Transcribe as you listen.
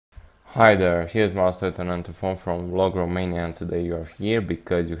Hi there, here's Marcel Tenantefon from Vlog Romania, and today you are here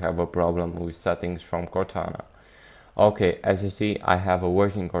because you have a problem with settings from Cortana. Okay, as you see, I have a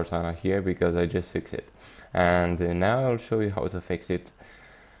working Cortana here because I just fixed it. And now I'll show you how to fix it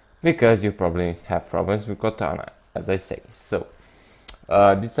because you probably have problems with Cortana, as I say. So,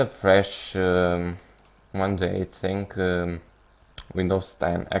 this is a fresh one day, I think, Windows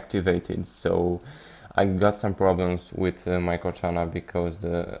 10 activated, so I got some problems with my Cortana because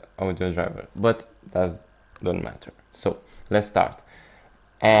the audio driver, but that doesn't matter. So let's start.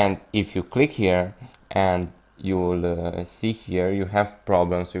 And if you click here and you will see here you have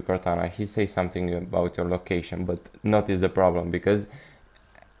problems with Cortana. He says something about your location, but notice the problem because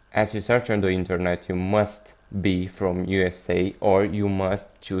as you search on the internet you must be from USA or you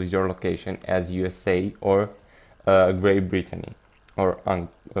must choose your location as USA or Great Britain or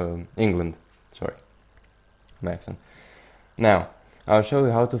England, sorry, my accent. Now I'll show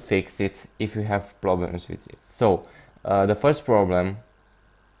you how to fix it if you have problems with it. So the first problem,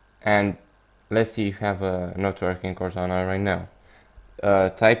 and let's see if you have a not working Cortana right now.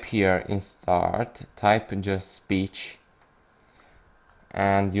 Type here in start, type just speech,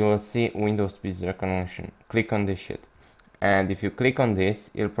 and you will see Windows speech recognition. Click on this shit, and if you click on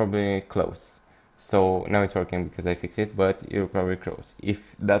this it'll probably close. So now it's working because I fixed it, but it'll probably close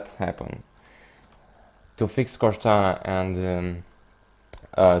if that happens. To fix Cortana and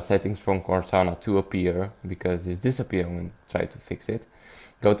settings from Cortana to appear, because it's disappear when try to fix it,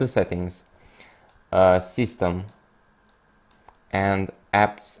 go to settings, system, and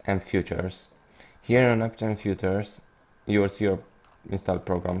apps and features. Here on apps and features you will see your installed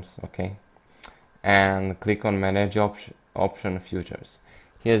programs, okay, and click on manage option features.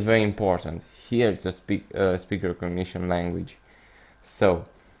 Here is very important. Here it's a speaker recognition language. So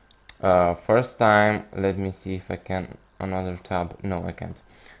first time, let me see if I can another tab. No, I can't.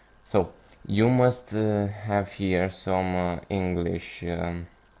 So you must have here some English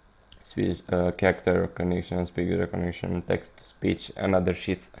speech, character recognition, speaker recognition, text to speech, and other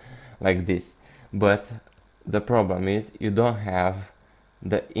shits like this. But the problem is you don't have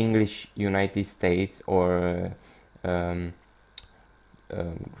the English United States or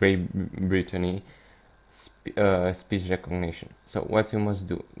Great Britain speech recognition. So what you must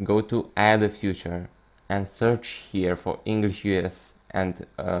do, go to add a feature and search here for English US and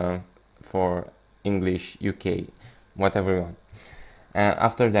for English UK, whatever you want. And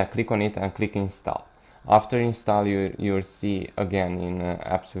after that click on it and click install. After install you'll see again in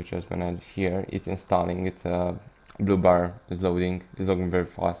app switches manager here it's installing. It's a blue bar is loading very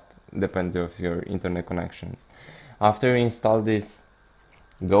fast, depends of your internet connections. After you install this,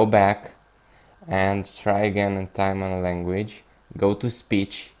 go back and try again and time on a language. Go to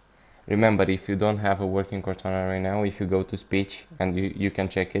speech. Remember, if you don't have a working Cortana right now, if you go to speech and you can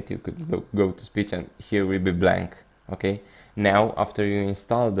check it, you could go to speech and here will be blank. Okay, now after you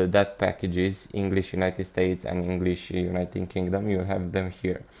install that packages, English United States and English United Kingdom, you have them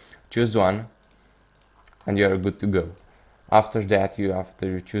here. Choose one and you are good to go. After that, after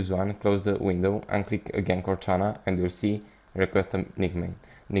you choose one, close the window and click again Cortana and you'll see request a nickname.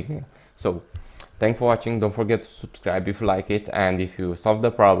 So thanks for watching. Don't forget to subscribe if you like it, and if you solve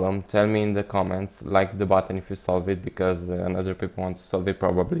the problem, tell me in the comments, like the button if you solve it, because other people want to solve it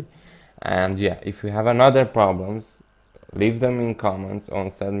probably. And yeah, if you have another problems, leave them in comments or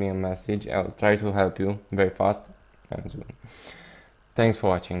send me a message. I'll try to help you very fast and soon. Thanks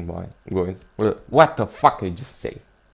for watching, boys. What the fuck I just say?